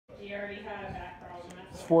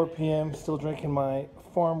It's 4 p.m. Still drinking my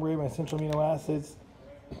farm rib, my essential amino acids.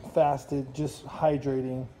 Fasted, just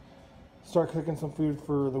hydrating. Start cooking some food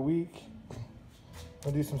for the week.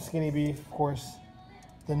 I'll do some skinny beef, of course.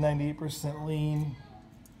 The 98% lean.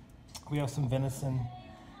 We have some venison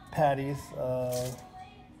patties. I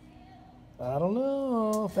don't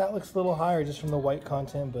know. Fat looks a little higher just from the white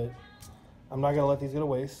content, but I'm not gonna let these go to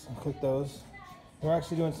waste. I'll cook those. We're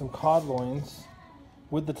actually doing some cod loins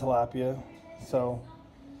with the tilapia. So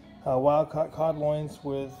wild caught cod loins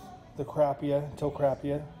with the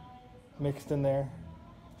tilapia mixed in there.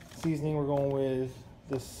 Seasoning, we're going with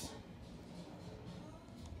this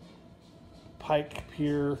pike,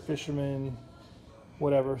 pier, fisherman,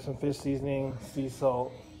 whatever, some fish seasoning, sea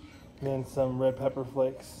salt, and then some red pepper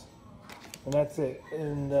flakes. And that's it.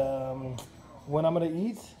 And when I'm going to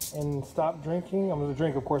eat and stop drinking, I'm going to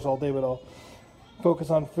drink, of course, all day, but I'll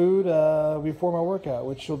focus on food before my workout,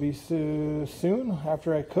 which will be soon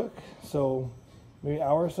after I cook. So maybe an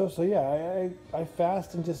hour or so. So yeah, I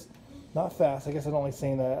fast and just, not fast, I guess I don't like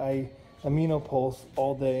saying that. I amino pulse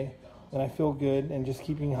all day, and I feel good and just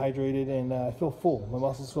keeping hydrated, and I feel full. My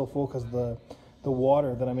muscles feel full because of the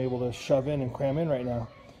water that I'm able to shove in and cram in right now.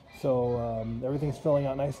 So everything's filling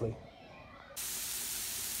out nicely.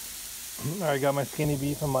 All right, got my skinny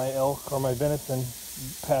beef and my elk or my venison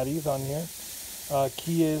patties on here.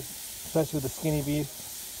 Key is, especially with the skinny beef,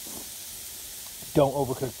 don't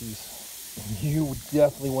overcook these. You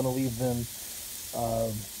definitely want to leave them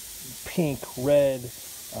pink, red,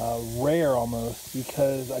 rare almost,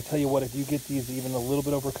 because I tell you what, if you get these even a little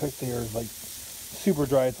bit overcooked, they are like super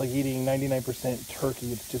dry. It's like eating 99%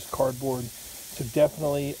 turkey. It's just cardboard. So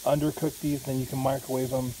definitely undercook these, then you can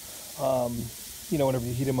microwave them, you know, whenever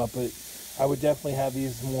you heat them up. But I would definitely have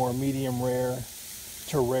these more medium rare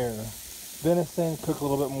to rare. Venison, cook a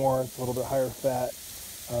little bit more. It's a little bit higher fat.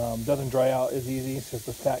 Doesn't dry out as easy because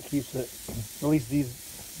the fat keeps it, at least these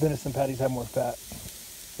venison patties have more fat,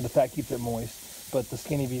 and the fat keeps it moist. But the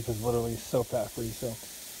skinny beef is literally so fat free. So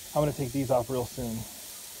I'm going to take these off real soon.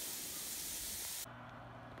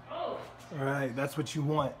 All right, that's what you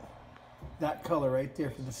want. That color right there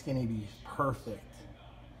for the skinny beef. Perfect.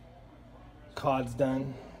 Cod's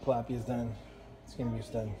done. Tilapia's done. Skinny beef's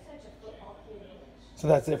done. So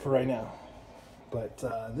that's it for right now. But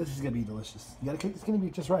this is going to be delicious. You got to cook the skinny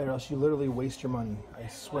beef just right, or else you literally waste your money. I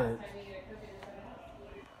swear.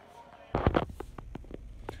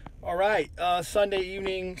 All right. Sunday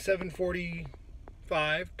evening,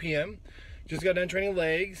 7:45 p.m. Just got done training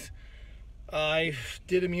legs. I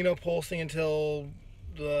did amino pulsing until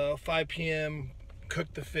 5 p.m.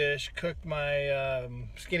 Cooked the fish. Cooked my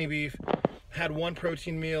skinny beef. Had one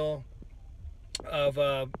protein meal of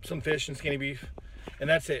some fish and skinny beef. And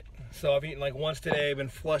that's it. So I've eaten like once today. I've been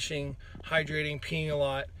flushing, hydrating, peeing a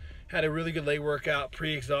lot. Had a really good leg workout,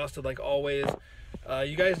 pre-exhausted like always.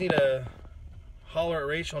 You guys need to holler at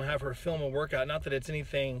Rachel and have her film a workout. Not that it's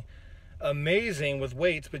anything amazing with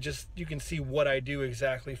weights, but just you can see what I do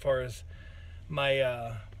exactly as far as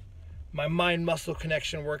my my mind-muscle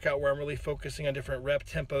connection workout, where I'm really focusing on different rep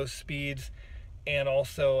tempos, speeds, and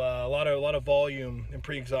also a lot of volume and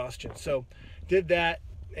pre-exhaustion. So did that.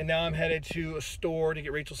 And now I'm headed to a store to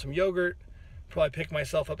get Rachel some yogurt. Probably pick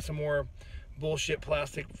myself up some more bullshit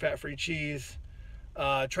plastic fat-free cheese.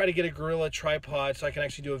 Try to get a Gorilla tripod so I can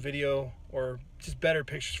actually do a video or just better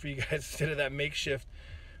pictures for you guys instead of that makeshift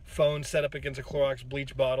phone set up against a Clorox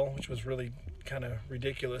bleach bottle, which was really kind of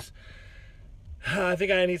ridiculous. I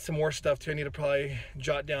think I need some more stuff too. I need to probably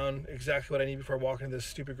jot down exactly what I need before I walk into this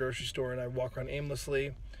stupid grocery store and I walk around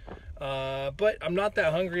aimlessly. But I'm not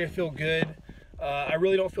that hungry. I feel good. I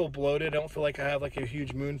really don't feel bloated. I don't feel like I have like a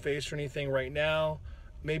huge moon face or anything right now.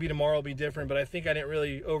 Maybe tomorrow will be different, but I think I didn't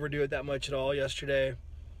really overdo it that much at all yesterday.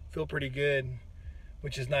 Feel pretty good,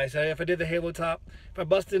 which is nice. If I did the halo top, if I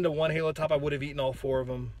busted into one halo top, I would have eaten all 4 of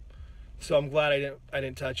them. So I'm glad I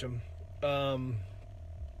didn't touch them.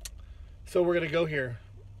 So we're gonna go here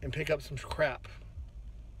and pick up some crap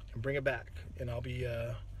and bring it back, and I'll be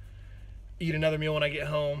eat another meal when I get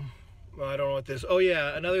home. Well, I don't know what this. Oh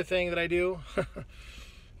yeah, another thing that I do.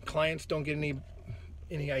 Clients don't get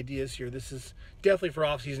any ideas here. This is definitely for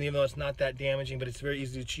off season, even though it's not that damaging, but it's very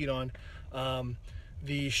easy to cheat on.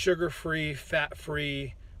 The sugar-free,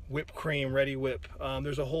 fat-free whipped cream, Ready Whip.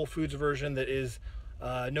 There's a Whole Foods version that is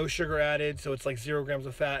no sugar added, so it's like 0 grams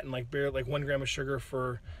of fat and like barely like 1 gram of sugar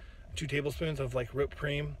for 2 tablespoons of like whipped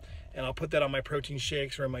cream. And I'll put that on my protein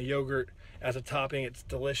shakes or in my yogurt as a topping. It's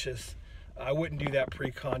delicious. I wouldn't do that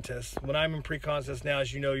pre-contest. When I'm in pre-contest now,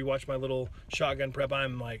 as you know, you watch my little shotgun prep,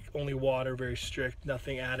 I'm like only water, very strict,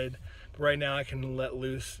 nothing added. But right now I can let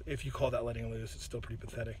loose. If you call that letting loose, it's still pretty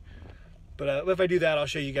pathetic. But if I do that, I'll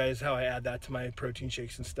show you guys how I add that to my protein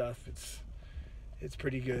shakes and stuff. It's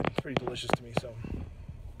pretty good. It's pretty delicious to me. So,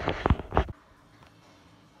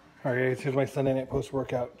 all right, guys, here's my Sunday night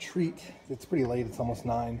post-workout treat. It's pretty late. It's almost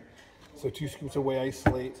 9. So 2 scoops of whey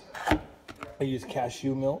isolate. I use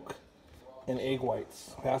cashew milk and egg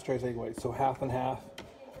whites, pasteurized egg whites. So half and half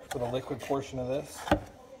for the liquid portion of this.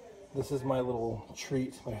 This is my little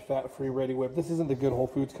treat, my fat-free Ready Whip. This isn't the good Whole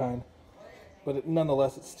Foods kind, but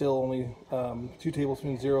nonetheless, it's still only 2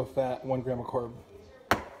 tablespoons, 0 fat, 1 gram of carb.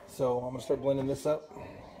 So I'm gonna start blending this up.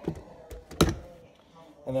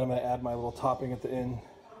 And then I'm gonna add my little topping at the end.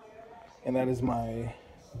 And that is my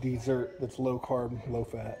dessert that's low carb, low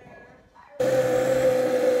fat.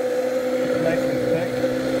 Nice and thick.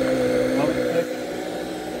 Love it thick.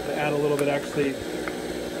 To add a little bit actually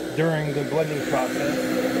during the blending process.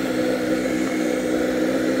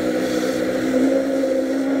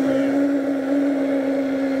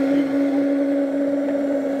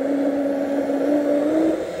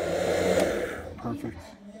 Perfect.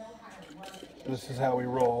 This is how we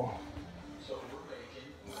roll.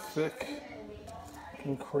 Thick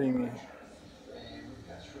and creamy.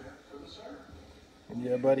 And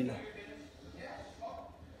yeah, buddy.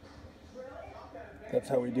 That's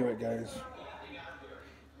how we do it, guys.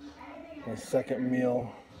 My second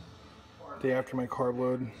meal, day after my carb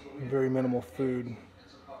load. Very minimal food,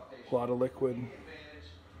 a lot of liquid.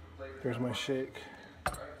 There's my shake.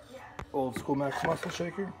 Old school Max Muscle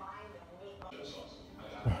Shaker.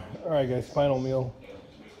 Alright guys, final meal.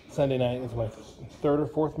 Sunday night is my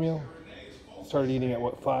 3rd or 4th meal. Started eating at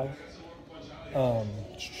what, 5?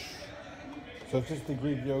 So it's just the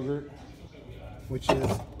Greek yogurt, which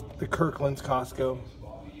is the Kirkland's Costco.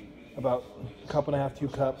 About a cup and a half, 2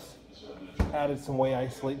 cups. Added some whey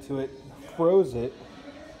isolate to it. Froze it.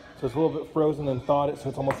 So it's a little bit frozen and thawed it, so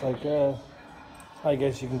it's almost like, I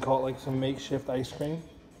guess you can call it like some makeshift ice cream.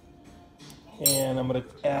 And I'm gonna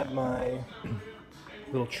add my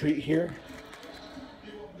little treat here.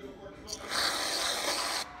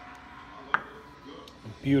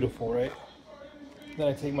 Beautiful, right? Then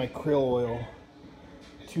I take my krill oil,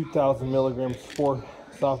 2,000 milligrams, 4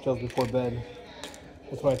 soft gels before bed.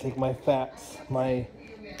 That's when I take my fats. My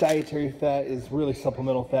dietary fat is really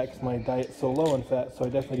supplemental fat because my diet's so low in fat, so I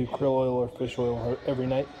definitely do krill oil or fish oil every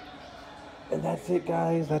night. And that's it,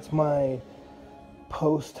 guys. That's my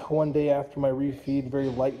post one day after my refeed. Very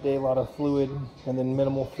light day, a lot of fluid, and then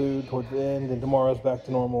minimal food towards the end, and tomorrow's back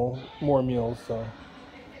to normal, more meals. So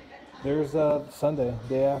there's Sunday,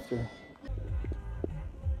 day after.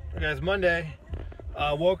 Guys, Monday,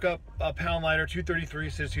 woke up a pound lighter, 233,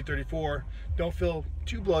 says 234. Don't feel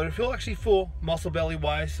too bloated, feel actually full, muscle belly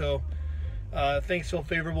wise, so things feel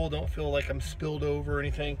favorable, don't feel like I'm spilled over or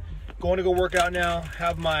anything. Going to go work out now,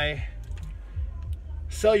 have my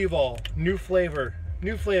Celluvol, new flavor.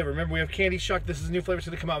 Remember, we have Candy Shuck. This is a new flavor, so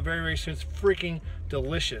they come out very, very soon. It's freaking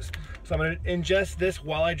delicious. So I'm gonna ingest this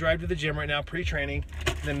while I drive to the gym right now, pre-training.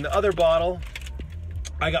 Then the other bottle,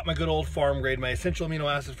 I got my good old farm grade, my essential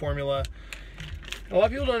amino acid formula. A lot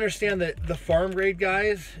of people don't understand that the farm grade,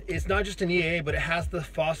 guys, it's not just an EAA, but it has the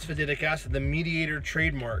phosphatidic acid, the mediator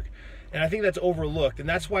trademark. And I think that's overlooked. And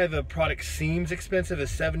that's why the product seems expensive as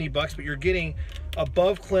 $70, but you're getting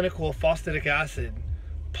above clinical phosphatidic acid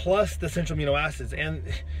plus the essential amino acids. And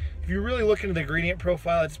if you really look into the ingredient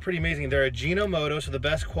profile, it's pretty amazing. They're a Ajinomoto, so the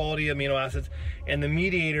best quality amino acids, and the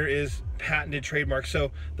mediator is patented trademark. So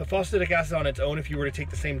the phosphatidic acid on its own, if you were to take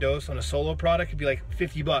the same dose on a solo product, it'd be like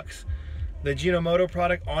 $50. The Ajinomoto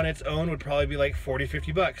product on its own would probably be like $40,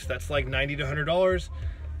 $50. That's like $90 to $100.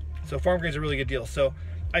 So farm grade's a really good deal. So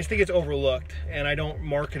I just think it's overlooked, and I don't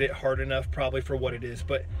market it hard enough probably for what it is,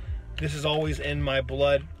 but this is always in my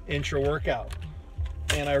blood intra workout.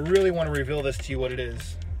 And I really want to reveal this to you what it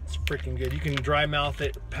is. It's freaking good. You can dry mouth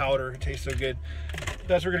it, powder, it tastes so good.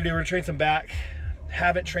 That's what we're gonna do. We're gonna train some back.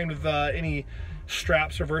 Haven't trained with any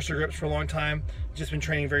straps or Versa grips for a long time. Just been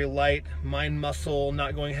training very light, mind muscle,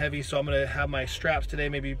 not going heavy. So I'm gonna have my straps today,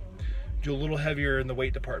 maybe do a little heavier in the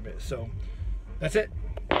weight department. So that's it.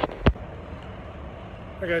 All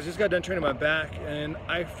right guys, just got done training my back and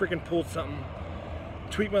I freaking pulled something.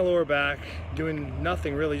 Tweaked my lower back, doing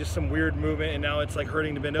nothing really, just some weird movement, and now it's like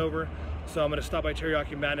hurting to bend over. So I'm gonna stop by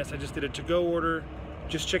Teriyaki Madness. I just did a to-go order,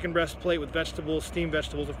 just chicken breast plate with vegetables, steamed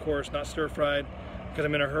vegetables of course, not stir-fried, because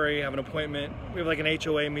I'm in a hurry, have an appointment. We have like an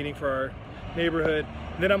HOA meeting for our neighborhood.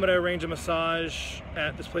 And then I'm gonna arrange a massage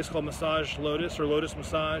at this place called Massage Lotus, or Lotus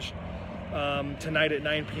Massage, tonight at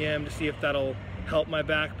 9 p.m. to see if that'll help my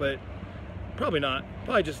back, but probably not.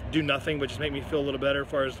 probably just do nothing, but just make me feel a little better as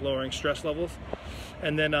far as lowering stress levels.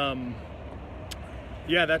 And then,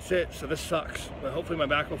 yeah, that's it. So this sucks, but hopefully my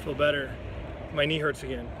back will feel better. My knee hurts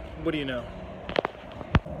again. What do you know?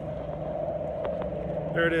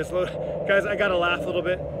 There it is. Guys, I gotta laugh a little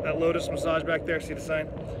bit. That Lotus massage back there, see the sign?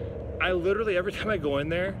 I literally, every time I go in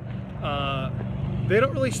there, they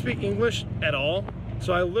don't really speak English at all.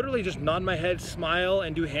 So I literally just nod my head, smile,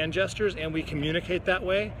 and do hand gestures, and we communicate that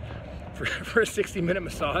way for a 60-minute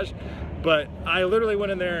massage. But I literally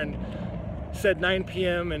went in there and said 9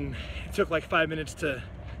 p.m. and it took like 5 minutes to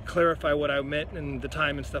clarify what I meant and the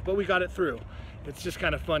time and stuff, but we got it through. It's just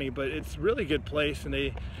kind of funny, but it's really good place, and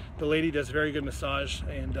the lady does very good massage,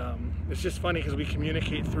 and it's just funny because we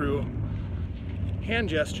communicate through hand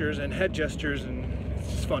gestures and head gestures, and it's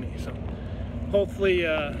just funny. So hopefully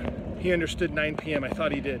he understood 9 p.m. I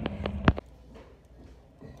thought he did.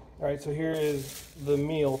 All right, so here is the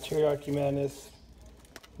meal, teriyaki madness,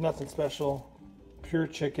 nothing special, pure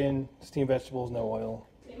chicken, steamed vegetables, no oil.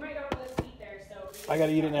 They might not let us eat there, so... I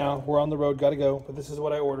gotta eat it now. We're on the road, gotta go, but this is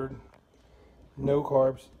what I ordered. No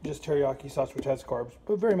carbs, just teriyaki sauce, which has carbs,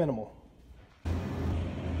 but very minimal. All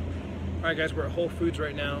right, guys, we're at Whole Foods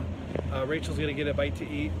right now. Rachel's gonna get a bite to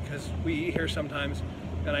eat because we eat here sometimes,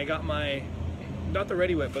 and I got my, not the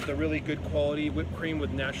Ready Whip, but the really good quality whipped cream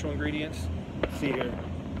with natural ingredients. Let's see here,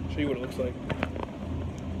 show you what it looks like.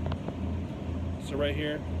 So right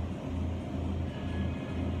here,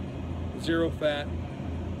 0 fat,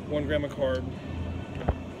 1 gram of carb,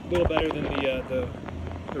 a little better than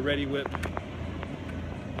the Ready Whip,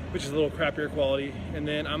 which is a little crappier quality. And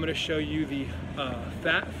then I'm gonna show you the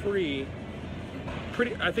fat-free,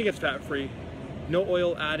 I think it's fat-free, no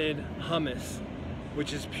oil added hummus,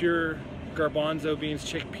 which is pure garbanzo beans,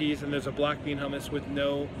 chickpeas, and there's a black bean hummus with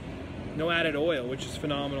no added oil, which is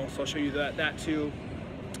phenomenal. So I'll show you that too.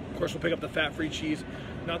 Of course, we'll pick up the fat-free cheese,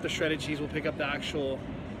 not the shredded cheese. We'll pick up the actual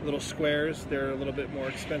little squares. They're a little bit more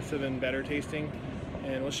expensive and better tasting.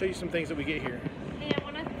 And we'll show you some things that we get here. Hey, I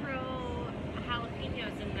want to throw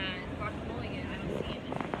jalapenos in that guacamole again. I don't see it.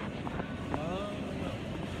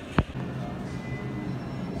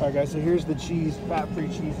 All right, guys, so here's the cheese, fat-free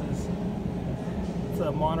cheeses. It's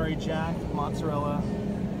a Monterey Jack, mozzarella,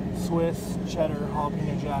 Swiss, cheddar,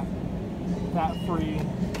 jalapeno Jack, fat-free.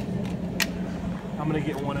 I'm gonna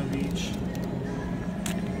get one of each.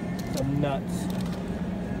 Some nuts.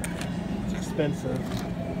 It's expensive.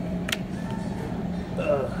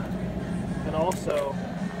 And also,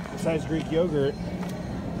 besides Greek yogurt,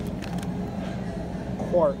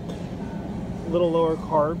 quark. A little lower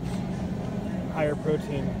carbs, higher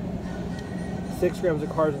protein. 6 grams of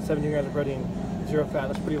carbs and 17 grams of protein, 0 fat.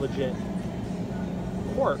 That's pretty legit.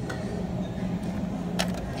 Quark.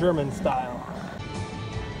 German style.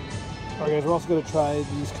 Alright, guys, we're also going to try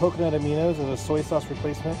these coconut aminos as a soy sauce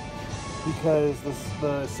replacement, because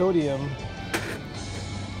the sodium,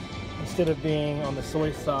 instead of being on the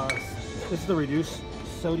soy sauce, this is the reduced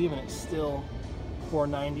sodium and it's still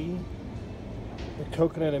 490. The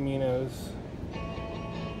coconut aminos,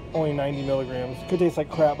 only 90 milligrams. Could taste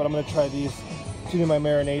like crap, but I'm going to try these to do my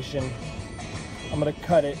marination. I'm going to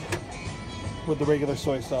cut it with the regular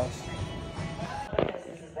soy sauce.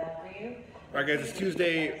 Alright, guys, it's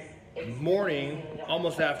Tuesday morning,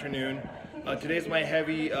 almost afternoon. Today's my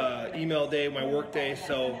heavy email day, my work day,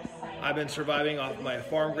 so I've been surviving off my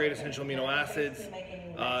farm grade essential amino acids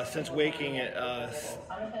since waking at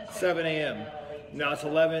 7 a.m. Now it's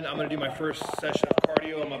 11. I'm going to do my first session of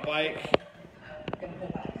cardio on my bike,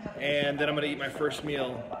 and then I'm going to eat my first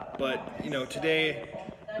meal. But, you know, today,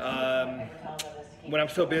 when I'm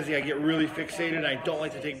so busy, I get really fixated. I don't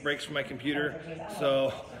like to take breaks from my computer,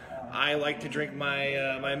 so I like to drink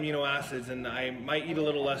my my amino acids, and I might eat a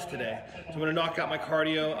little less today. So I'm going to knock out my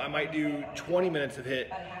cardio. I might do 20 minutes of HIIT.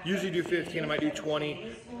 Usually do 15. I might do 20.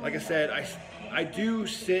 Like I said, I do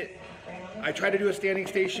sit. I try to do a standing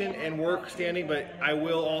station and work standing, but I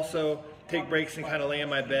will also take breaks and kind of lay in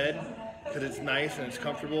my bed because it's nice and it's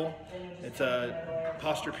comfortable. It's a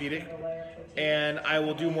Posturepedic. And I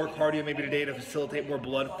will do more cardio maybe today to facilitate more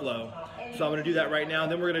blood flow. So I'm going to do that right now.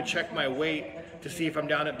 And then we're going to check my weight to see if I'm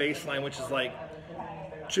down at baseline, which is like,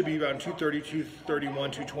 should be around 230, 231,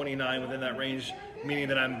 229, within that range, meaning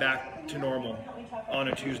that I'm back to normal on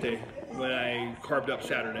a Tuesday when I carved up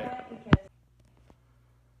Saturday.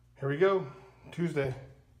 Here we go, Tuesday.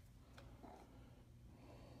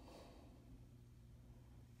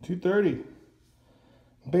 230,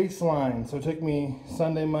 baseline, so it took me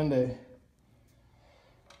Sunday, Monday.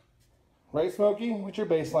 Right, Smokey? What's your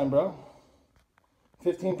baseline, bro?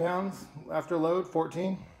 15 pounds after load,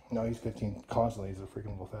 14? No, he's 15 constantly. He's a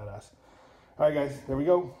freaking little fat ass. All right, guys, there we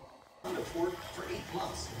go.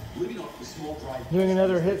 Doing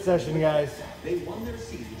another hit session, guys.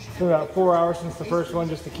 It's been about 4 hours since the first one,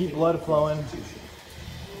 just to keep blood flowing.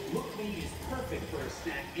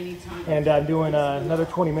 And I'm doing another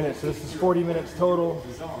 20 minutes, so this is 40 minutes total.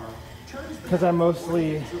 Because I'm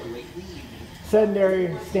mostly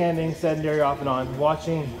sedentary, standing, sedentary off and on,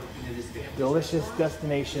 watching delicious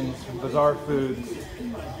destinations, bizarre foods,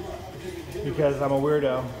 because I'm a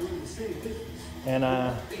weirdo and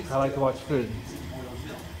I like to watch food.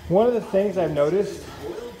 One of the things I've noticed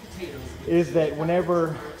is that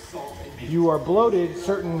whenever you are bloated,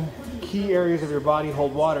 certain key areas of your body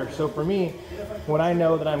hold water. So for me, when I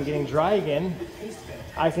know that I'm getting dry again,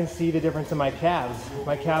 I can see the difference in my calves.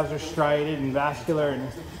 My calves are striated and vascular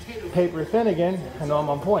and paper thin again. I know I'm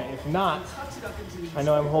on point. If not, I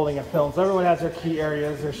know I'm holding a film. So everyone has their key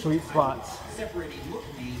areas, their sweet spots.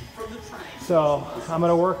 So I'm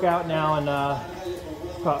gonna work out now in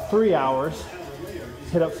about 3 hours,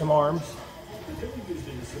 hit up some arms.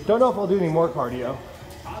 Don't know if I'll do any more cardio.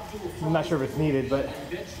 I'm not sure if it's needed, but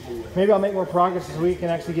maybe I'll make more progress this week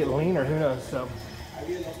and actually get leaner, who knows. So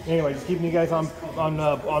anyway, just keeping you guys on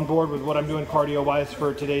board with what I'm doing cardio-wise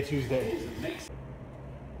for today, Tuesday.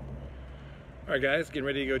 All right, guys, getting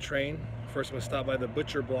ready to go train. First, I'm gonna stop by the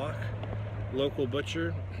butcher block, local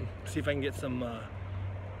butcher, see if I can get some of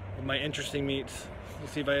my interesting meats.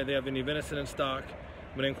 See if they have any venison in stock.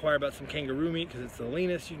 I'm gonna inquire about some kangaroo meat because it's the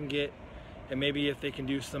leanest you can get, and maybe if they can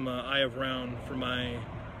do some eye of round for my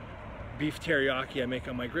beef teriyaki I make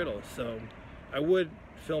on my griddle. So I would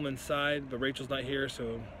film inside, but Rachel's not here,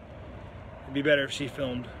 so it'd be better if she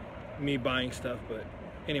filmed me buying stuff. But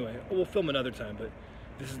anyway, we'll film another time. But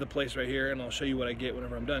this is the place right here, and I'll show you what I get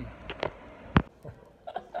whenever I'm done.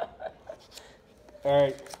 All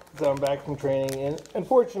right, so I'm back from training, and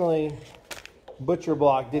unfortunately, Butcher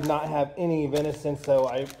Block did not have any venison, so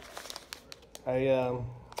I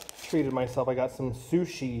treated myself. I got some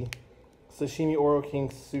sushi, sashimi Oro King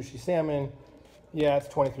sushi salmon. Yeah, it's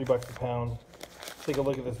 23 bucks a pound. Take a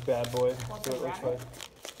look at this bad boy. See what it looks like.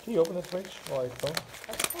 Can you open this page while I film?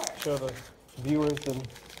 Show the viewers the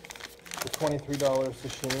 $23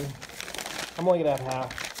 sashimi. I'm only gonna have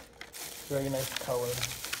half. Very nice color.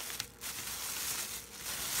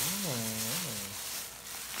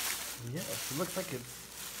 Yes, it looks like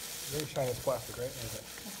it's very shiny as plastic, right?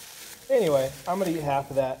 Okay. Anyway, I'm gonna eat half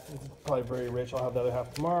of that. It's probably very rich. I'll have the other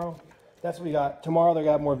half tomorrow. That's what we got. Tomorrow they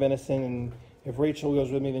got more venison, and if Rachel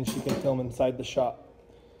goes with me, then she can film inside the shop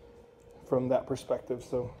from that perspective.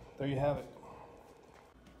 So there you have it.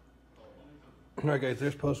 All right, guys,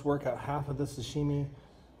 there's post-workout. Half of the sashimi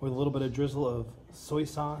with a little bit of drizzle of soy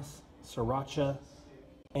sauce, sriracha,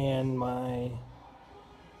 and my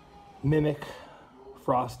Mimic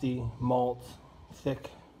Frosty Malt Thick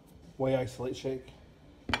Whey Isolate Shake.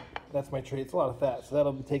 That's my treat. It's a lot of fat, so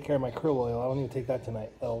that'll take care of my krill oil. I don't even take that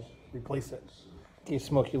tonight. That'll replace it. Give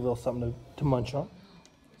Smokey a little something to munch on.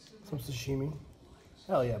 Some sashimi.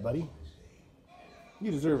 Hell yeah, buddy. You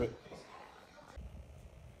deserve it.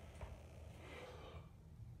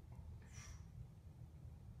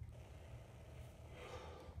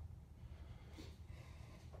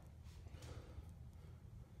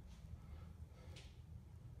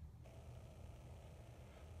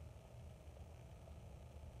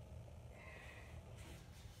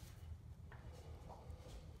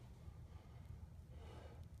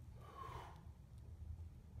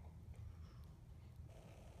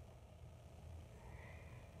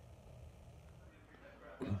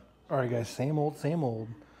 All right, guys, same old, same old.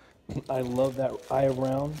 I love that eye of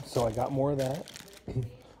round, so I got more of that.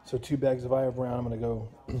 So 2 bags of eye of round. I'm gonna go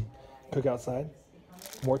cook outside.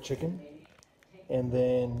 More chicken. And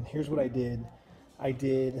then here's what I did. I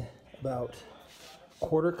did about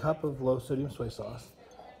 1/4 cup of low sodium soy sauce,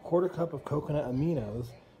 1/4 cup of coconut aminos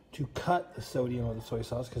to cut the sodium of the soy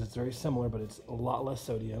sauce because it's very similar, but it's a lot less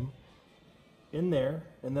sodium in there.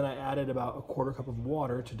 And then I added about 1/4 cup of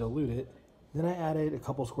water to dilute it. Then I added a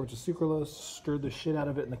couple squirts of sucralose, stirred the shit out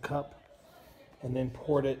of it in the cup, and then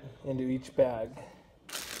poured it into each bag.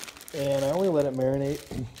 And I only let it marinate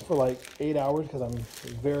for like 8 hours because I'm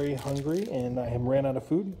very hungry and I ran out of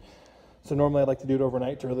food. So normally I like to do it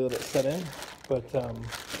overnight to really let it set in. But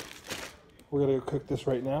we're gonna go cook this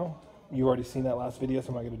right now. You've already seen that last video, so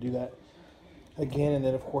I'm not gonna do that again. And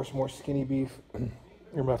then of course more skinny beef.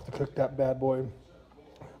 You're gonna have to cook that bad boy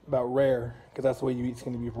about rare, because that's the way you eat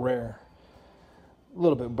skinny beef, rare. A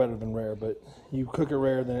little bit better than rare, but you cook it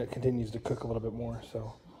rare, then it continues to cook a little bit more.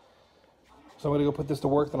 So I'm gonna go put this to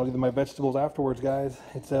work, then I'll do my vegetables afterwards, guys.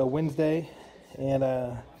 It's a Wednesday, and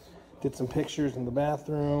Did some pictures in the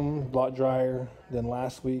bathroom, a lot drier than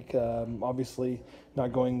last week. Obviously,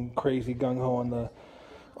 not going crazy gung-ho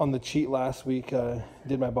on the cheat last week.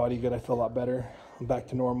 Did my body good. I feel a lot better. I'm back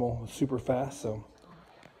to normal super fast. So,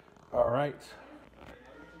 all right.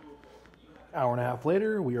 Hour and a half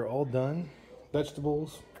later, we are all done.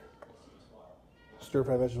 Vegetables,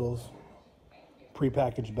 stir-fry vegetables,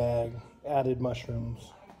 pre-packaged bag, added mushrooms.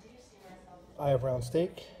 I have round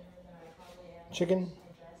steak, chicken,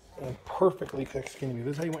 and perfectly cooked skinny beef.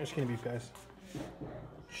 This is how you want your skinny beef, guys.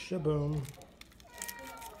 Shaboom.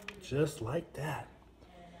 Just like that.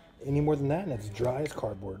 Any more than that, and it's dry as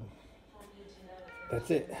cardboard.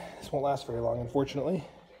 That's it. This won't last very long, unfortunately.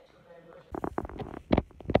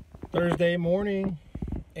 Thursday morning,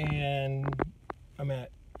 and I'm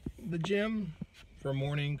at the gym for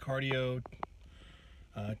morning cardio,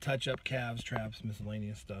 touch-up calves, traps,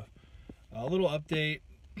 miscellaneous stuff. A little update.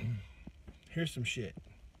 Here's some shit.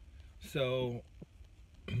 So,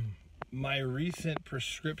 my recent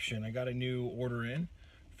prescription, I got a new order in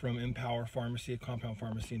from Empower Pharmacy, a compound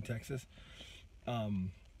pharmacy in Texas.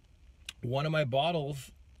 One of my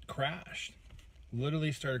bottles crashed.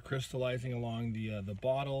 Literally started crystallizing along the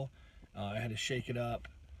bottle. I had to shake it up,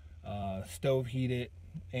 stove heat it,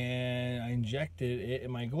 and I injected it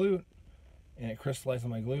in my glute, and it crystallized on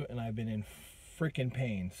my glute, and I've been in freaking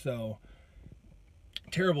pain. So,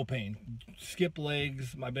 terrible pain. Skip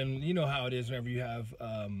legs. I've been, you know how it is whenever you have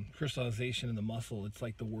crystallization in the muscle. It's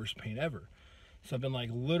like the worst pain ever. So I've been like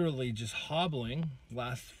literally just hobbling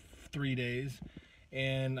last 3 days,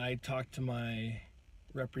 and I talked to my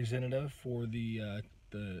representative for the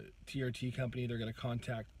TRT company. They're going to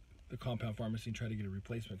contact the compound pharmacy and try to get a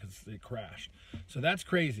replacement because it crashed. So that's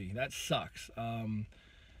crazy. That sucks.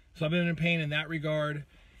 So I've been in pain in that regard.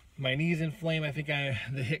 My knee's inflamed. I think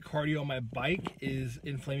the HIIT cardio on my bike is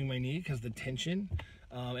inflaming my knee because the tension,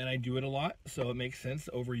 and I do it a lot, so it makes sense,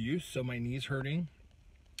 overuse. So my knee's hurting,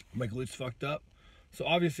 my glutes fucked up. So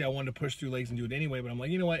obviously I wanted to push through legs and do it anyway, but I'm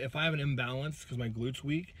like, you know what, if I have an imbalance because my glute's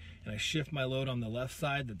weak and I shift my load on the left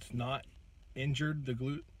side that's not injured, the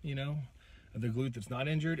glute, you know, the glute that's not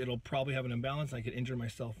injured, it'll probably have an imbalance. I could injure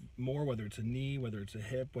myself more, whether it's a knee, whether it's a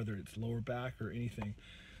hip, whether it's lower back or anything.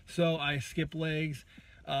 So I skip legs.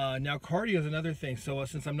 Now cardio is another thing. So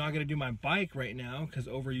since I'm not going to do my bike right now because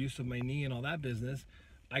overuse of my knee and all that business,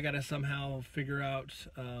 I got to somehow figure out,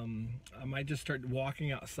 I might just start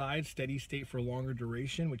walking outside, steady state for a longer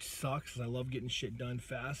duration, which sucks because I love getting shit done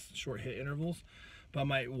fast, short hit intervals. But I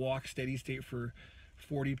might walk steady state for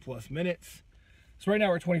 40 plus minutes. So right now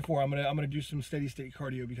we're at 24. I'm gonna do some steady state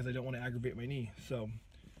cardio because I don't want to aggravate my knee. So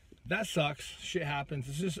that sucks. Shit happens.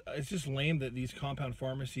 It's just lame that these compound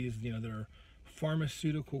pharmacies, you know, that are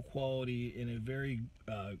pharmaceutical quality in a very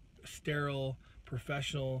sterile,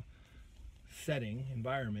 professional setting,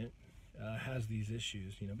 environment, has these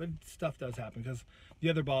issues, you know. But stuff does happen because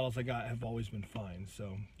the other bottles I got have always been fine.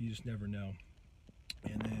 So you just never know.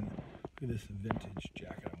 And then look at this vintage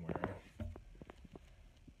jacket I'm wearing.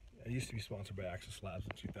 I used to be sponsored by Axis Labs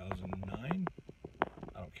in 2009.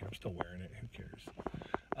 I don't care. I'm still wearing it. Who cares?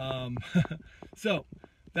 So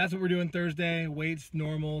that's what we're doing Thursday. Weights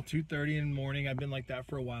normal, 2:30 in the morning. I've been like that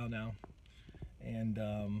for a while now. And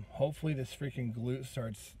hopefully this freaking glute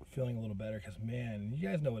starts feeling a little better because, man, you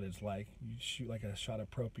guys know what it's like. You shoot like a shot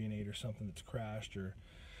of propionate or something that's crashed or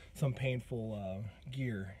some painful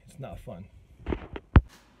gear. It's not fun.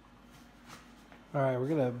 All right, we're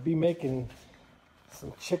going to be making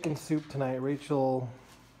some chicken soup tonight. Rachel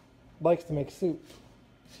likes to make soup.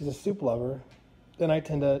 She's a soup lover. Then I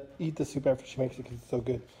tend to eat the soup after she makes it because it's so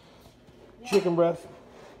good. Chicken breast.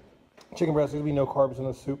 Chicken breast, there's going to be no carbs in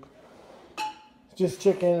the soup. Just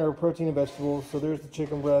chicken or protein and vegetables. So there's the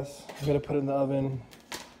chicken breast. I'm going to put it in the oven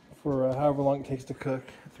for however long it takes to cook,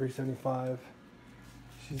 375.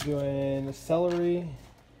 She's doing celery,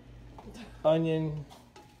 onion,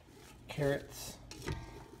 carrots.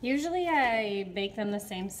 Usually I bake them the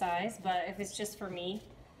same size, but if it's just for me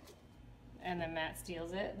and then Matt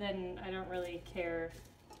steals it, then I don't really care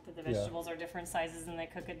that the vegetables are different sizes and they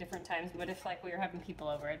cook at different times. But if like we were having people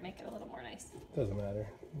over, I'd make it a little more nice. Doesn't matter.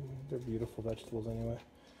 They're beautiful vegetables anyway.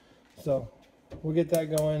 So we'll get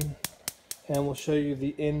that going and we'll show you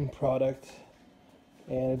the end product.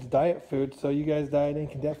 And it's diet food, so you guys dieting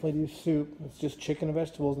can definitely do soup. It's just chicken and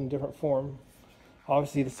vegetables in different form.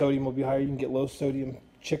 Obviously the sodium will be higher. You can get low sodium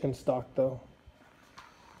chicken stock though.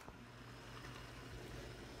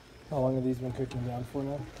 How long have these been cooking down for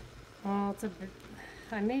now? Well,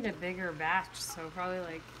 I made a bigger batch, so probably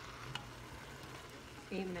like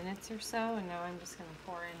 8 minutes or so, and now I'm just gonna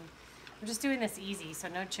pour in. I'm just doing this easy, so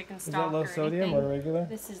no chicken stock. Is that low sodium anything. or regular?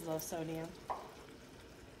 This is low sodium.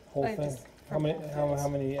 Whole thing. How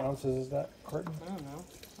many ounces is that carton? I don't know.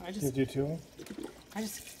 You do 2 of them? I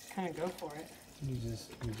just kind of go for it. You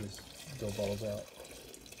just go bottles out.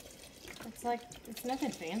 It's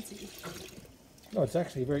nothing fancy. No, it's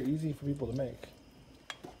actually very easy for people to make.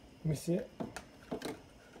 Let me see it.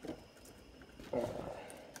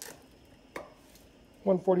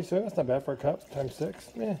 147, that's not bad for a cup, times 6.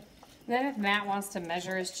 Yeah. Then if Matt wants to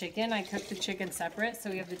measure his chicken, I cook the chicken separate, so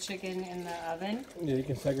we have the chicken in the oven. Yeah, you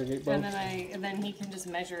can segregate both. And then he can just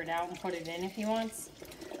measure it out and put it in if he wants.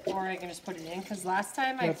 Or I can just put it in, because last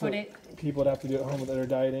time I put it... People would have to do at home that are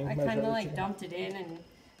dieting. I kind of like dumped it in, and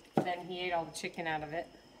then he ate all the chicken out of it.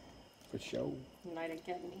 For sure. He might have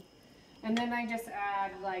get me. And then I just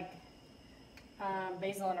add like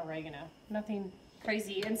basil and oregano. Nothing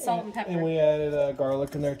crazy. And salt and pepper. And we added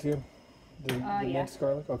garlic in there too. The minced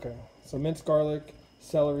garlic? Okay. So minced garlic,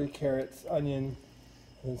 celery, carrots, onion,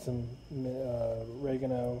 and some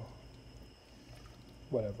oregano,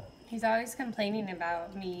 whatever. He's always complaining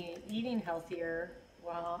about me eating healthier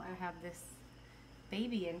while I have this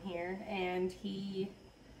baby in here, and he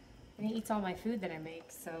eats all my food that I make,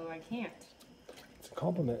 so I can't. It's a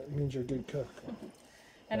compliment. It means you're a good cook.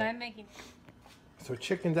 And I'm making... So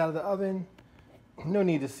chicken's out of the oven. No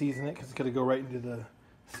need to season it because it's going to go right into the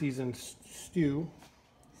seasoned stew.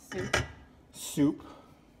 Soup.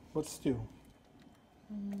 What's stew?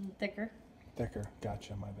 Thicker. Thicker.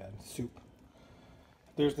 Gotcha. My bad. Soup.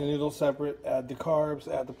 There's the noodles separate. Add the carbs.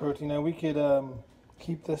 Add the protein. Now we could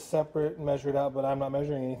keep this separate and measure it out, but I'm not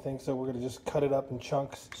measuring anything, so we're going to just cut it up in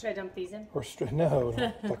chunks. Should I dump these in? Or no,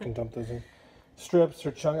 don't fucking dump those in. Strips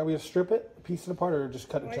or chunks. Are we going to strip it, piece it apart, or just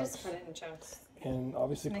cut it in chunks? Just cut it in chunks. And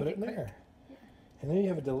obviously put it in there. And then you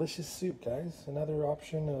have a delicious soup, guys. Another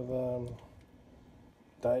option of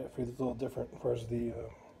diet food that's a little different as far as the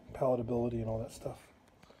palatability and all that stuff.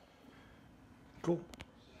 Cool.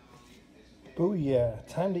 Booyah.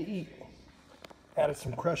 Time to eat. Added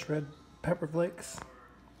some crushed red pepper flakes.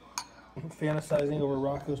 Fantasizing over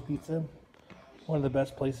Rocco's Pizza. One of the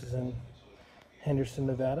best places in Henderson,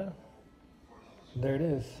 Nevada. There it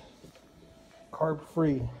is.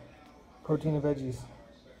 Carb-free. Protein and veggies.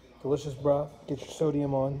 Delicious broth. Get your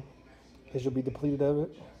sodium on, because you'll be depleted of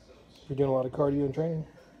it if you're doing a lot of cardio and training.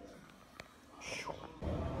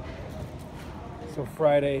 So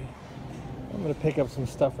Friday, I'm going to pick up some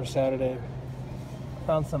stuff for Saturday.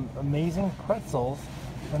 Found some amazing pretzels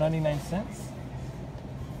for 99 cents.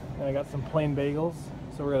 And I got some plain bagels.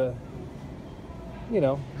 So we're going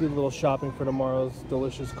to, do a little shopping for tomorrow's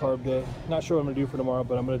delicious carb day. Not sure what I'm going to do for tomorrow,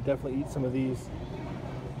 but I'm going to definitely eat some of these.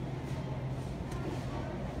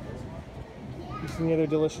 You see any other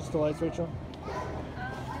delicious delights, Rachel?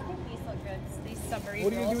 I think these look good. These Subway rolls.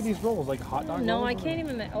 What do you do with these rolls? Like hot dog rolls? No, I can't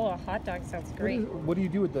even. Oh, a hot dog sounds great. What do you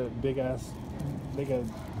do with the big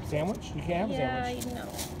sandwich? You can't have a sandwich. Yeah, I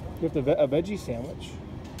know. You have a veggie sandwich.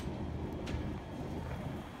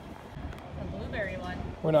 A blueberry one.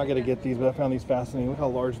 We're not going to get these, but I found these fascinating. Look how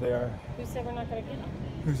large they are. Who said we're not going to get them?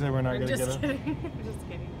 Who said we're not going to get them? I'm just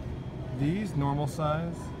kidding. These, normal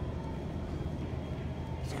size.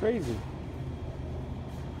 It's crazy.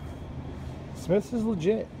 Smith's is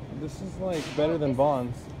legit. This is like better than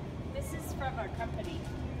Vaughn's. This is from our company.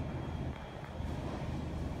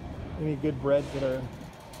 Any good breads that are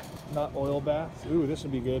not oil baths? Ooh, this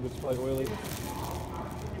would be good. It's probably oily.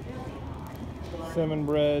 Cinnamon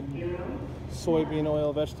bread, soybean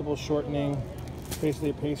oil, vegetable shortening,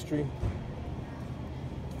 basically a pastry.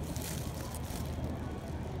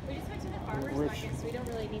 We just went to the farmer's market, so we don't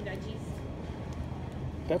really need veggies.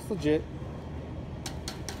 That's legit.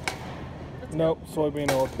 Nope,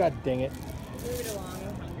 soybean oil. God dang it. Move it along.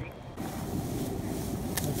 I'm hungry.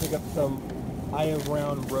 I'll pick up some eye of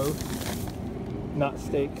round roast, not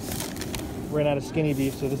steaks. Ran out of skinny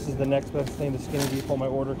beef, so this is the next best thing to skinny beef when my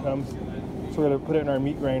order comes. So we're going to put it in our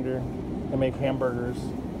meat grinder and make hamburgers.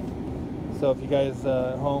 So if you guys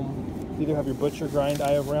at home either have your butcher grind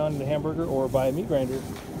eye of round in a hamburger or buy a meat grinder,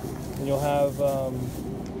 and you'll have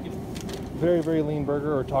very, very lean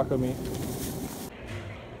burger or taco meat.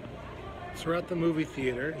 So we're at the movie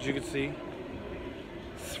theater, as you can see.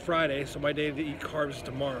 It's Friday, so my day to eat carbs is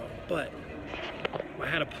tomorrow. But I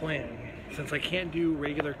had a plan. Since I can't do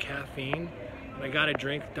regular caffeine, and I gotta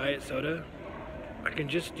drink diet soda, I can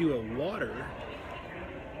just do a water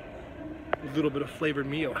with a little bit of flavored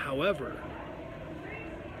Mio. However,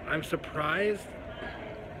 I'm surprised.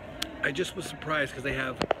 I just was surprised because they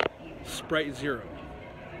have Sprite Zero.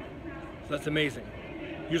 So that's amazing.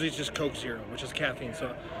 Usually it's just Coke Zero, which is caffeine.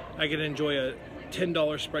 So I can enjoy a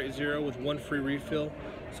 $10 Sprite Zero with one free refill.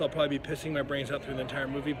 So I'll probably be pissing my brains out through the entire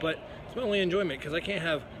movie. But It's my only enjoyment, because I can't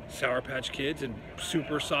have Sour Patch Kids and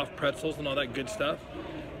super soft pretzels and all that good stuff,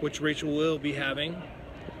 which Rachel will be having.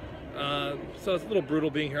 So it's a little brutal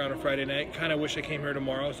being here on a Friday night. Kind of wish I came here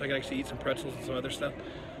tomorrow so I could actually eat some pretzels and some other stuff.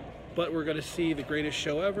 But we're going to see the greatest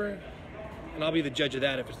show ever, and I'll be the judge of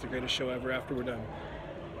that if it's the greatest show ever after we're done.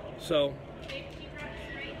 So,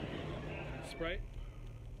 Sprite.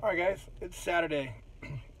 Alright guys, it's Saturday,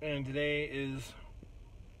 and today is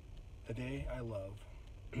a day I love.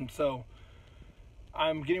 So,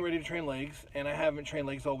 I'm getting ready to train legs, and I haven't trained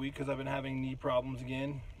legs all week because I've been having knee problems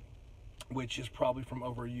again, which is probably from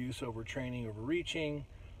overuse, overtraining, overreaching,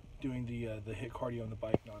 doing the HIIT cardio on the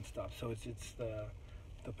bike nonstop. So it's the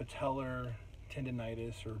patellar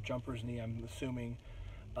tendonitis or jumper's knee, I'm assuming.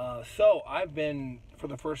 So I've been, for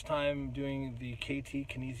the first time, doing the KT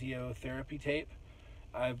kinesiotherapy tape.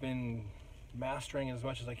 I've been mastering as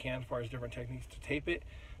much as I can as far as different techniques to tape it.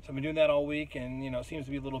 So I've been doing that all week, and it seems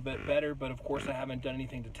to be a little bit better, but of course I haven't done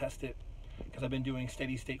anything to test it because I've been doing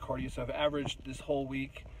steady state cardio. So I've averaged this whole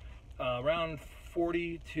week around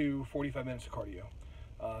 40 to 45 minutes of cardio.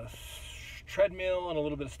 Treadmill and a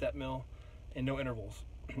little bit of step mill and no intervals.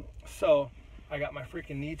 So I got my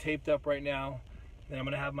freaking knee taped up right now. Then I'm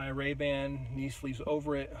going to have my Ray-Ban knee sleeves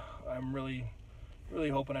over it. I'm really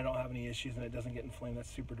hoping I don't have any issues and it doesn't get inflamed. That's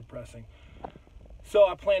super depressing. So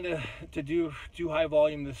I plan to do high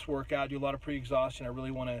volume this workout, do a lot of pre-exhaustion. I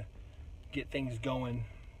really want to get things going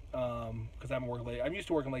because I haven't worked legs. I'm used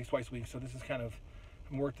to working legs twice a week, so this is kind of,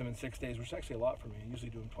 I've worked them in 6 days, which is actually a lot for me. I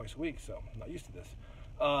usually do them twice a week, so I'm not used to this.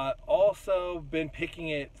 Also been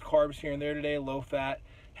picking at carbs here and there today, low fat.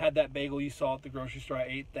 Had that bagel you saw at the grocery store, I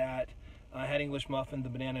ate that. I had English muffin, the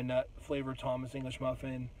banana nut flavor Thomas English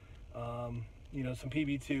muffin. Some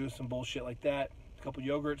PB2, some bullshit like that. A couple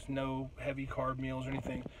yogurts, no heavy carb meals or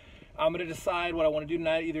anything. I'm going to decide what I want to do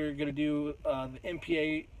tonight. Either going to do the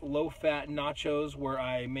MPA low-fat nachos where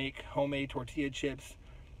I make homemade tortilla chips,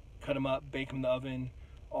 cut them up, bake them in the oven,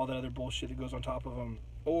 all that other bullshit that goes on top of them.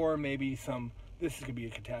 Or maybe some, this is going to be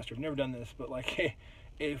a catastrophe. I've never done this, but like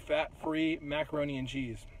a fat-free macaroni and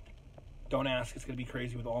cheese. Don't ask, it's going to be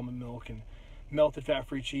crazy with almond milk and melted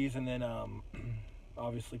fat-free cheese, and then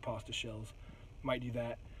obviously pasta shells. Might do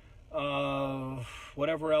that.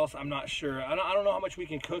 Whatever else, I'm not sure. I don't know how much we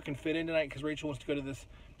can cook and fit in tonight because Rachel wants to go to this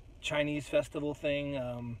Chinese festival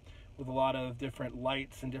thing with a lot of different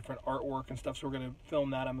lights and different artwork and stuff. So we're going to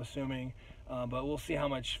film that, I'm assuming. But we'll see how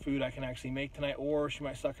much food I can actually make tonight, or she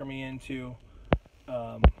might sucker me into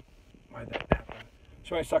why'd that happen?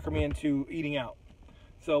 She might sucker me into eating out.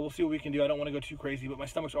 So we'll see what we can do. I don't want to go too crazy, but my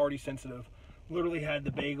stomach's already sensitive. Literally had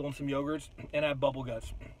the bagel and some yogurts, and I have bubble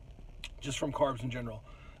guts just from carbs in general.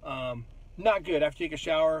 Not good. After you take a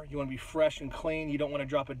shower, you want to be fresh and clean. You don't want to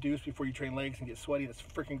drop a deuce before you train legs and get sweaty. That's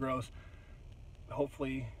freaking gross.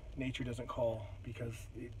 Hopefully nature doesn't call because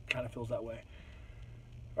it kind of feels that way.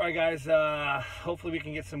 All right, guys. Hopefully we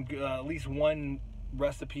can get some at least one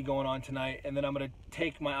recipe going on tonight, and then I'm going to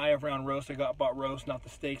take my eye of round roast. I bought roast, not the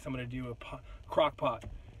steaks. I'm going to do a crock pot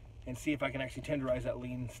and see if I can actually tenderize that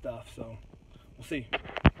lean stuff. So we'll see.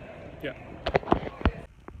 Yeah.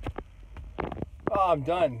 Oh, I'm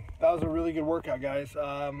done. That was a really good workout, guys.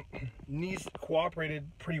 Knees cooperated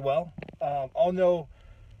pretty well. I'll know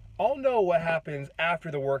what happens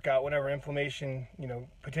after the workout whenever inflammation,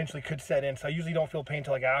 potentially could set in. So I usually don't feel pain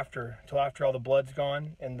till after all the blood's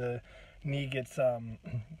gone and the knee gets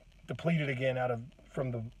depleted again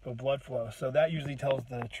from the blood flow. So that usually tells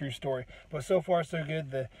the true story. But so far so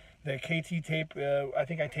good. The KT tape, I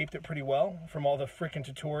think I taped it pretty well from all the freaking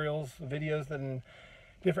tutorials, videos, and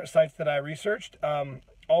different sites that I researched.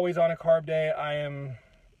 Always on a carb day,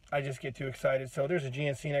 I just get too excited. So there's a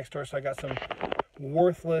GNC next door, so I got some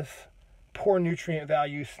worthless, poor nutrient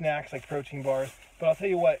value snacks like protein bars. But I'll tell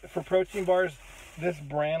you what, for protein bars, this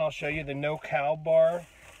brand, I'll show you, the No Cow bar,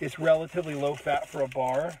 is relatively low fat for a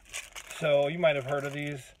bar. So you might have heard of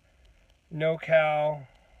these. No Cow,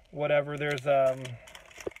 whatever. There's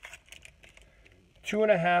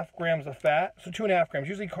 2.5 grams of fat. So 2.5 grams.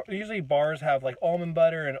 Usually bars have like almond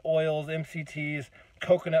butter and oils, MCTs,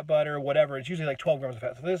 coconut butter, whatever. It's usually like 12 grams of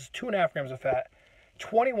fat. So this is 2.5 grams of fat,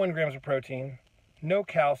 21 grams of protein, no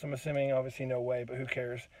cal, so I'm assuming obviously no whey, but who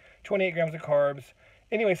cares? 28 grams of carbs.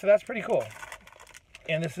 Anyway, so that's pretty cool.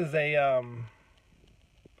 And this is a,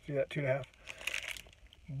 see that, 2.5.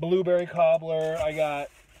 Blueberry cobbler. I got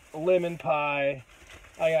lemon pie.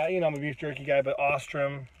 I got, I'm a beef jerky guy, but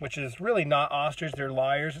ostrom, which is really not ostrich. They're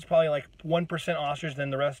liars. It's probably like 1% ostrich,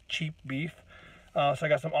 then the rest cheap beef. So I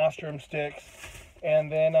got some ostrom sticks.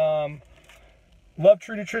 And then, love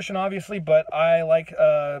True Nutrition, obviously, but I like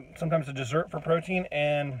sometimes a dessert for protein.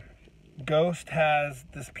 And Ghost has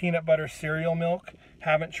this peanut butter cereal milk.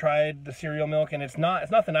 Haven't tried the cereal milk, and it's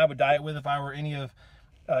nothing I would diet with if I were any of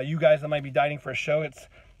you guys that might be dieting for a show. It's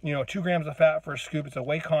 2 grams of fat for a scoop. It's a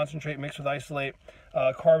whey concentrate mixed with isolate.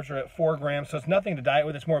 Carbs are at 4 grams, so it's nothing to diet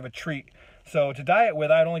with. It's more of a treat. So to diet with,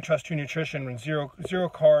 I'd only trust True Nutrition when zero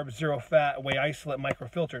carbs, 0 fat, whey isolate,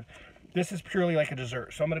 microfiltered. This is purely like a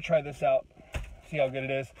dessert. So I'm gonna try this out, see how good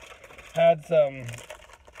it is. Had some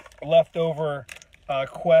leftover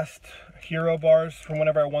Quest Hero bars from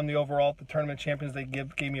whenever I won the overall at the tournament champions. They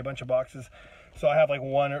gave me a bunch of boxes. So I have like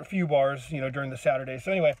one or a few bars, during the Saturday.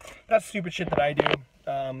 So anyway, that's stupid shit that I do.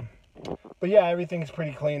 But yeah, everything's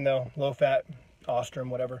pretty clean though. Low fat, Ostrom,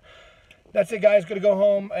 whatever. That's it, guys. Gonna go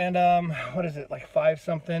home and what is it, like 5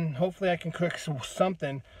 something? Hopefully I can cook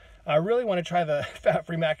something. I really want to try the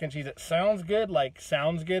fat-free mac and cheese. It sounds good,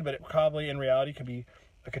 but it probably in reality could be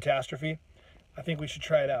a catastrophe. I think we should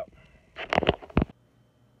try it out.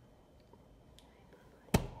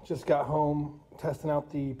 Just got home, testing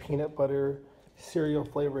out the peanut butter cereal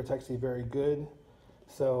flavor. It's actually very good.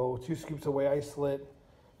 So 2 scoops of whey isolate,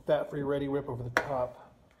 fat-free ready whip over the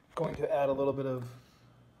top. Going to add a little bit of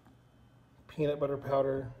peanut butter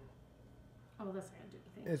powder. Oh, that's gonna do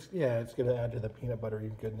anything. It's gonna add to the peanut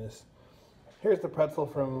buttery goodness. Here's the pretzel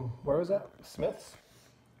from, where was that? Smith's,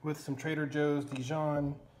 with some Trader Joe's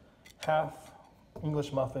Dijon, half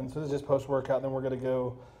English muffin. So this is just post-workout. Then we're gonna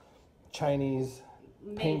go Chinese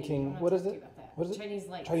painting. What is it? What is it? Chinese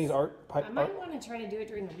lights. Chinese art. I might want to try to do it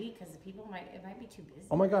during the week because it might be too busy.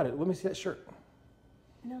 Oh my God! Let me see that shirt.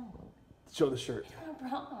 No. Show the shirt. You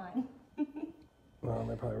have on. Well,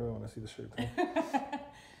 they probably really want to see the shirt.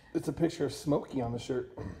 It's a picture of Smokey on the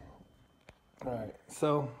shirt. All right,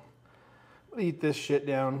 so we'll eat this shit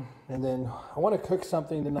down, and then I want to cook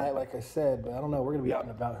something tonight, like I said, but I don't know. We're gonna be out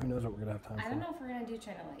and about. Who knows what we're gonna have time for? I don't know if we're gonna do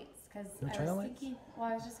China lights because I was thinking.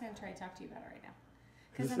 Well, I was just gonna try to talk to you about it right now.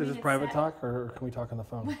 Is this private talk, or can we talk on the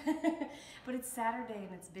phone? But it's Saturday and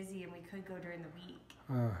it's busy, and we could go during the week.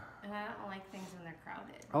 And I don't like things when they're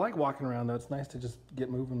crowded. I like walking around though. It's nice to just get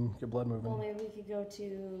moving, get blood moving. Well, maybe we could go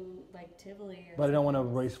to like Tivoli or. But I don't want to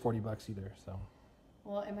waste $40 either, so.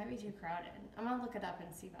 Well, it might be too crowded. I'm gonna look it up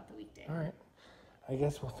and see about the weekday. All right. I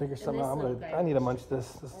guess we'll figure something out. I need to munch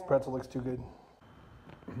this. This pretzel looks too good.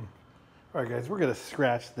 All right, guys, we're gonna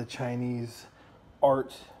scratch the Chinese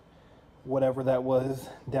art, whatever that was,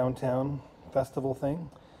 downtown festival thing.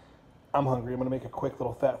 I'm hungry. I'm gonna make a quick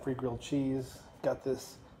little fat-free grilled cheese. Got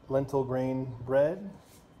this lentil grain bread.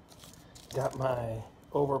 Got my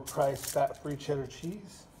overpriced fat-free cheddar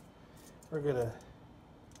cheese. We're gonna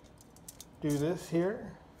do this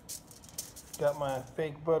here. Got my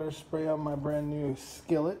fake butter spray on my brand new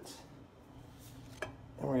skillet.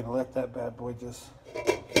 And we're gonna let that bad boy just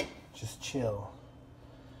chill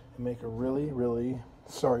and make a really, really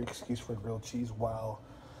sorry excuse for grilled cheese while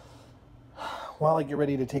I get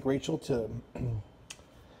ready to take Rachel to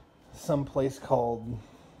some place called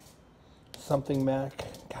something Mac.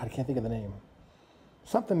 God, I can't think of the name.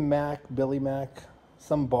 Something Mac, Billy Mac,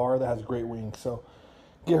 some bar that has great wings. So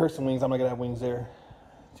get her some wings. I'm not gonna have wings there.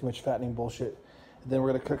 Too much fattening bullshit. And then we're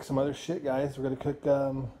gonna cook some other shit, guys. We're gonna cook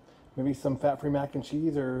maybe some fat-free mac and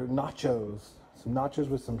cheese or nachos. Some nachos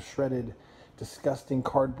with some shredded, disgusting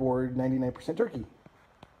cardboard 99% turkey.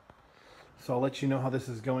 So I'll let you know how this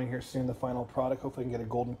is going here soon, the final product. Hopefully I can get a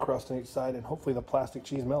golden crust on each side and hopefully the plastic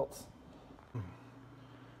cheese melts.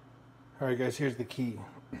 All right, guys, here's the key.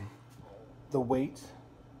 The weight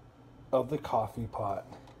of the coffee pot.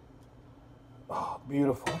 Oh,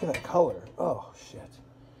 beautiful. Look at that color. Oh, shit.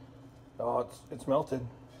 Oh, it's melted.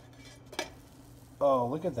 Oh,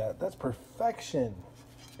 look at that. That's perfection.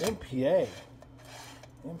 MPA.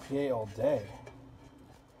 MPA all day.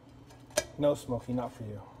 No, Smokey, not for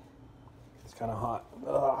you. It's kind of hot.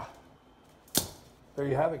 Ugh. There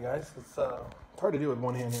you have it, guys. It's hard to do with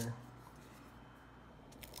one hand here.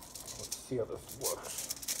 Let's see how this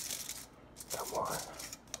looks. Come on.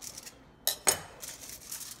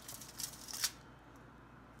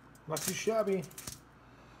 Not too shabby.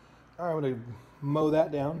 All right, I'm gonna mow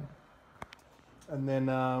that down and then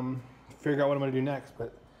figure out what I'm gonna do next,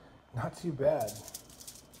 but not too bad.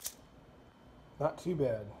 Not too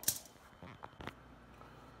bad.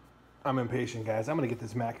 I'm impatient, guys. I'm gonna get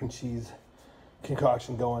this mac and cheese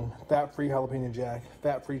concoction going. Fat-free jalapeno jack,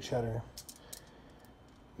 fat-free cheddar.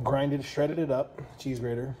 Grinded, shredded it up, cheese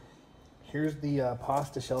grater. Here's the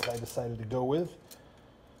pasta shells I decided to go with.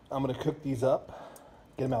 I'm gonna cook these up,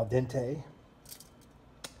 get them al dente.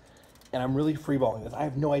 And I'm really freeballing this. I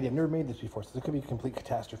have no idea. I've never made this before, so this could be a complete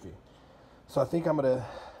catastrophe. So I think I'm gonna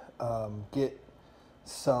get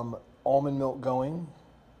some almond milk going.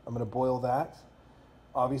 I'm gonna boil that.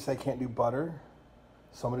 Obviously, I can't do butter,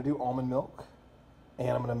 so I'm gonna do almond milk, and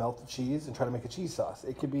I'm gonna melt the cheese and try to make a cheese sauce.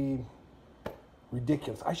 It could be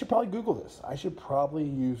ridiculous. I should probably Google this. I should probably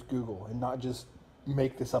use Google and not just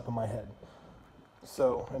make this up in my head.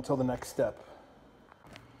 So, until the next step.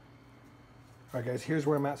 All right, guys, here's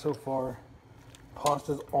where I'm at so far.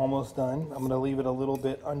 Pasta's almost done. I'm gonna leave it a little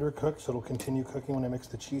bit undercooked so it'll continue cooking when I mix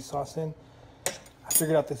the cheese sauce in. I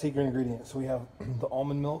figured out the secret ingredient. So we have the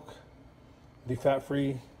almond milk, the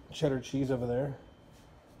fat-free cheddar cheese over there.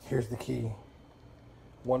 Here's the key.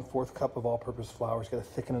 1/4 cup of all-purpose flour. Just gotta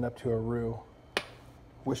thicken it up to a roux.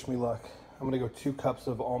 Wish me luck. I'm gonna go 2 cups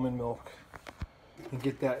of almond milk and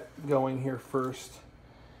get that going here first.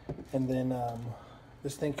 And then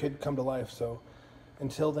this thing could come to life. So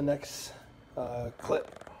until the next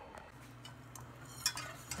clip.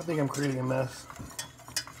 I think I'm creating a mess.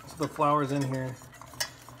 So the flour's in here.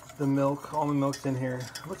 The milk, almond milk's in here.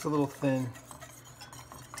 It looks a little thin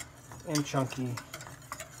and chunky.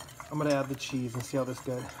 I'm gonna add the cheese and see how this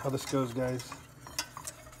goes, guys.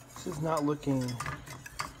 This is not looking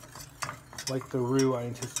like the roux I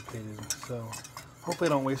anticipated, so hopefully I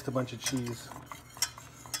don't waste a bunch of cheese.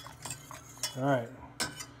 All right,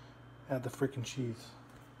 add the freaking cheese.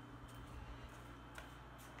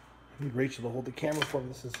 I need Rachel to hold the camera for me.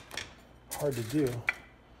 This is hard to do.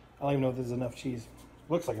 I don't even know if there's enough cheese.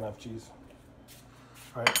 Looks like enough cheese.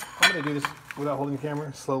 All right, I'm gonna do this without holding the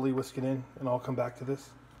camera, slowly whisk it in, and I'll come back to this.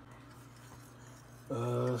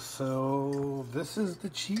 So this is the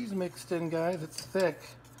cheese mixed in, guys. It's thick.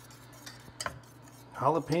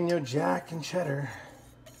 Jalapeno jack and cheddar.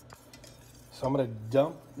 So I'm gonna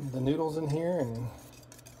dump the noodles in here, and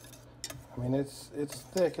I mean it's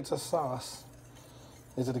thick. It's a sauce.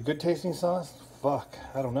 Is it a good tasting sauce? Fuck,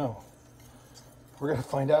 I don't know. We're gonna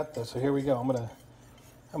find out though. So here we go. I'm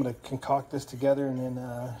gonna concoct this together and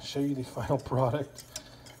then show you the final product.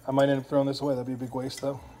 I might end up throwing this away. That'd be a big waste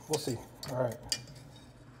though. We'll see. All right.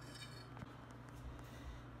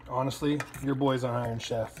 Honestly, your boy's an Iron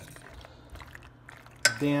Chef.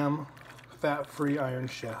 Damn fat-free Iron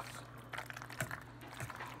Chef.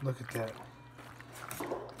 Look at that.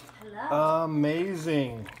 Hello.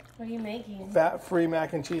 Amazing. What are you making? Fat-free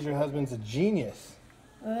mac and cheese. Your husband's a genius.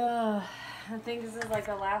 Ugh, I think this is like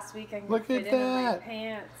the last week I can Look fit at into my that.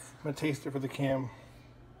 pants. I'm gonna taste it for the cam.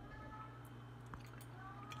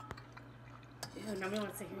 Ew, nobody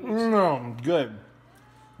wants to hear you. Good.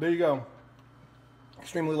 There you go.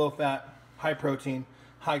 Extremely low fat, high protein,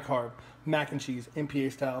 high carb, mac and cheese,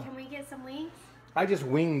 MPA style. Can we get some wings? I just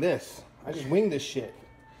winged this. I just winged this shit.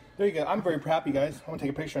 There you go. I'm very happy, guys. I'm gonna take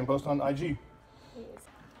a picture and post on IG.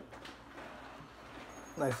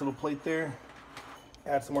 Nice little plate there.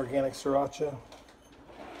 Add some organic sriracha.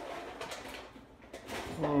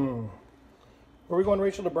 Where are we going,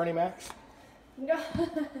 Rachel, to Bernie Mac's? No.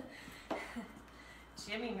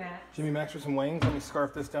 Jimmy Mac. Jimmy Mac's for some wings. Let me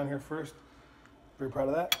scarf this down here first. Very proud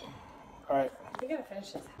of that. All right. We gotta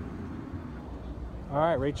finish this. All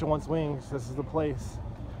right, Rachel wants wings. This is the place.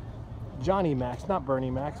 Johnny Mac's, not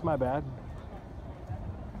Bernie Mac's, my bad.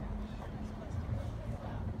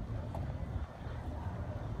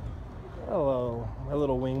 Hello, my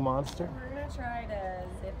little wing monster. We're gonna try to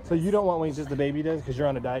zip. So you don't want wings, just the baby does, because you're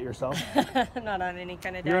on a diet yourself? I'm not on any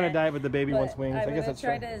kind of diet. You're on a diet, but the baby but wants wings. I guess that's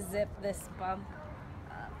true. I'm gonna try to zip this bump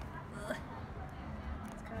up.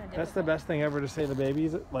 It's That's the best thing ever to say to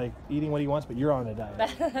babies, like eating what he wants, but you're on a diet.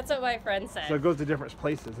 That's what my friend said. So it goes to different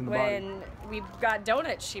places in the body. When we got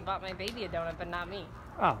donuts, she bought my baby a donut, but not me.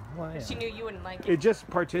 Oh, well, yeah. She knew you wouldn't like It just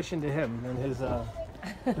partitioned to him in his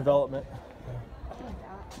development.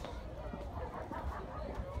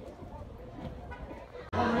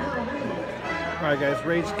 All right, guys.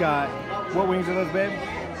 Rach got what wings are those, babe?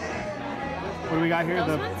 What do we got here?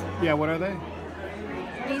 Those ones? Yeah. What are they?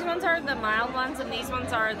 These ones are the mild ones, and these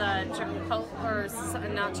ones are the chipotle, or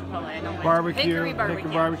not chipotle. I don't like Barbecue, hickory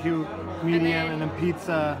barbecue, medium, and then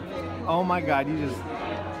pizza. Oh my God! You're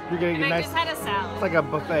getting and a I nice. just had a salad. It's like a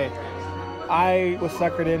buffet. I was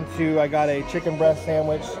suckered into. I got a chicken breast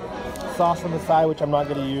sandwich, sauce on the side, which I'm not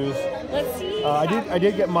going to use. Let's see. I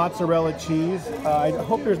did get mozzarella cheese. I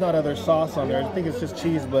hope there's not other sauce on there. I think it's just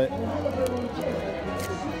cheese, but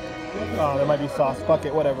oh, there might be sauce. Fuck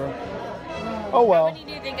it, whatever. Oh well. How many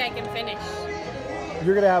do you think I can finish?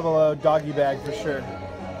 You're gonna have a doggy bag for sure.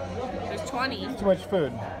 There's 20. Too much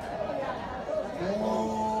food.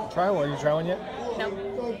 Try one. You try one yet? Nope.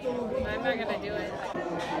 I'm not gonna do it.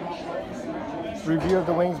 Review of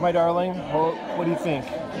the wings, my darling. What do you think?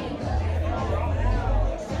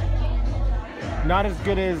 Not as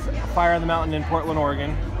good as Fire on the Mountain in Portland,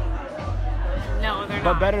 Oregon. No, they're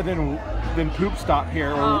But not. better than than Poop Stop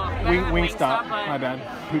here, or Wing Stop. But, my bad.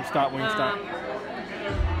 Poop Stop, Wing Stop.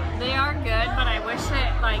 They are good, but I wish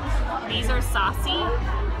that, like, these are saucy.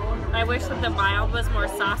 I wish that the mild was more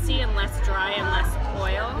saucy and less dry and less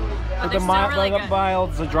oil. But the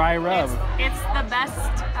mild's a dry rub. It's the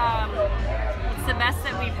best. It's the best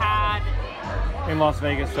that we've had in Las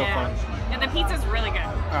Vegas so far. And the pizza's really good.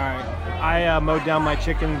 All right, I mowed down my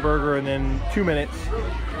chicken burger, and then 2 minutes,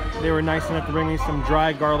 they were nice enough to bring me some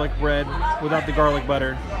dry garlic bread without the garlic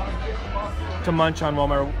butter to munch on while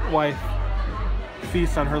my wife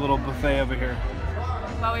feasts on her little buffet over here.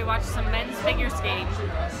 While we watch some men's figure skating.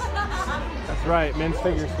 That's right, men's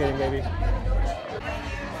figure skating, baby.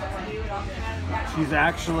 She's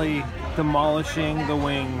actually demolishing the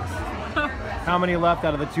wings. How many left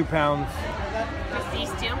out of the 2 pounds? Just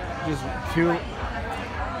these two? Just 2,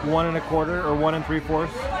 1 1/4 or 1 3/4.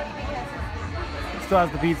 Still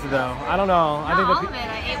has the pizza though. I don't know. Not all of it.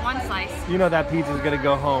 I ate 1 slice. You know that pizza's gonna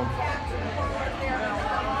go home.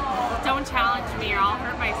 Don't challenge me or I'll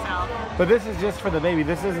hurt myself. But this is just for the baby.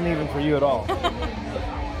 This isn't even for you at all.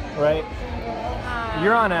 Right?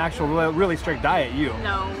 You're on an actual really strict diet, you.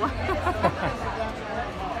 No.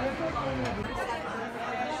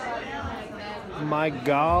 My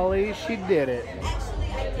golly, she did it.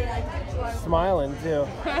 Smiling too.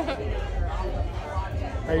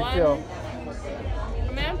 How you feel?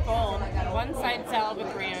 I'm full. 1 side salad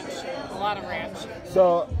with ranch. A lot of ranch.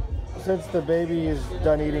 So, since the baby is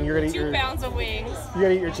done eating, you're gonna eat 2 pounds of wings. You're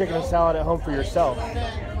gonna eat your chicken and salad at home for yourself.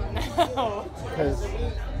 No. Because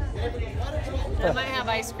I might have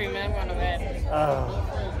ice cream in one of it. All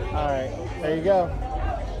right, there you go.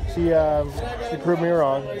 She proved me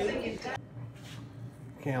wrong.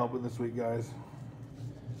 Can't help it this week, guys.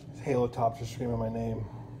 These Halo Tops are screaming my name.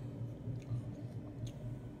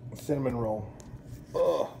 Cinnamon roll.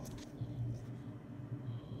 Ugh.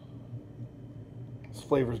 This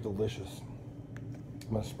flavor's delicious.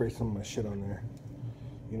 I'm gonna spray some of my shit on there.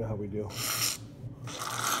 You know how we do.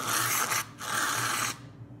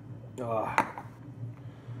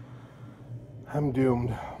 I'm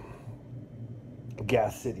doomed.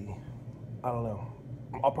 Gas City. I don't know.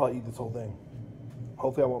 I'll probably eat this whole thing.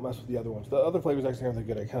 Hopefully I won't mess with the other ones. The other flavors actually aren't that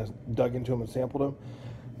good. I kind of dug into them and sampled them.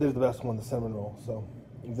 There's the best one, the cinnamon roll. So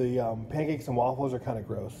the pancakes and waffles are kind of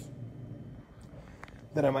gross.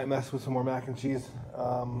 Then I might mess with some more mac and cheese.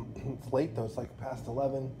 It's late though. It's like past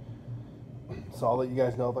 11. So I'll let you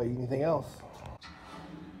guys know if I eat anything else.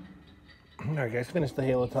 All right, guys, finish the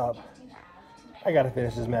Halo Top. I gotta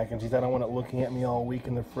finish this mac and cheese. I don't want it looking at me all week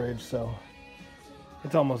in the fridge, so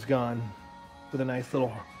it's almost gone. With a nice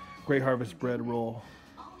little Great Harvest bread roll,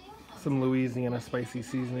 some Louisiana spicy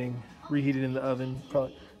seasoning, reheated in the oven.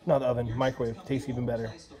 Probably not the oven, microwave. Tastes even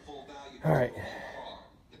better. All right.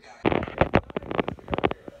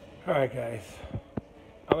 All right, guys.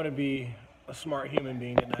 I'm gonna be a smart human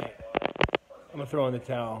being tonight. I'm gonna throw in the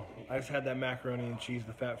towel. I just had that macaroni and cheese,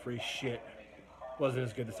 the fat-free shit. Wasn't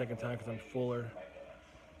as good the second time because I'm fuller.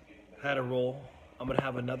 Had a roll. I'm gonna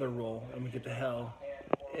have another roll. I'm gonna get the hell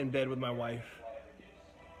in bed with my wife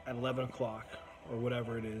at 11 o'clock or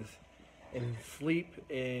whatever it is, and sleep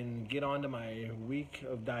and get on to my week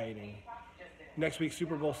of dieting. Next week,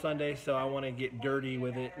 Super Bowl Sunday, so I want to get dirty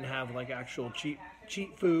with it and have like actual cheap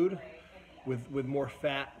food with more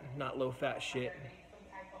fat, not low fat shit.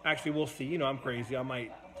 Actually, we'll see. You know, I'm crazy. I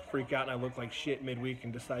might freak out and I look like shit midweek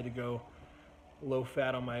and decide to go low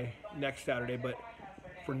fat on my next Saturday. But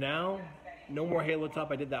for now, no more Halo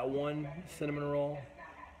Top. I did that 1 cinnamon roll,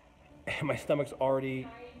 and my stomach's already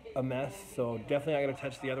a mess. So definitely not gonna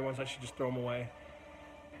touch the other ones. I should just throw them away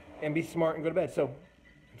and be smart and go to bed. So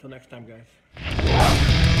until next time, guys.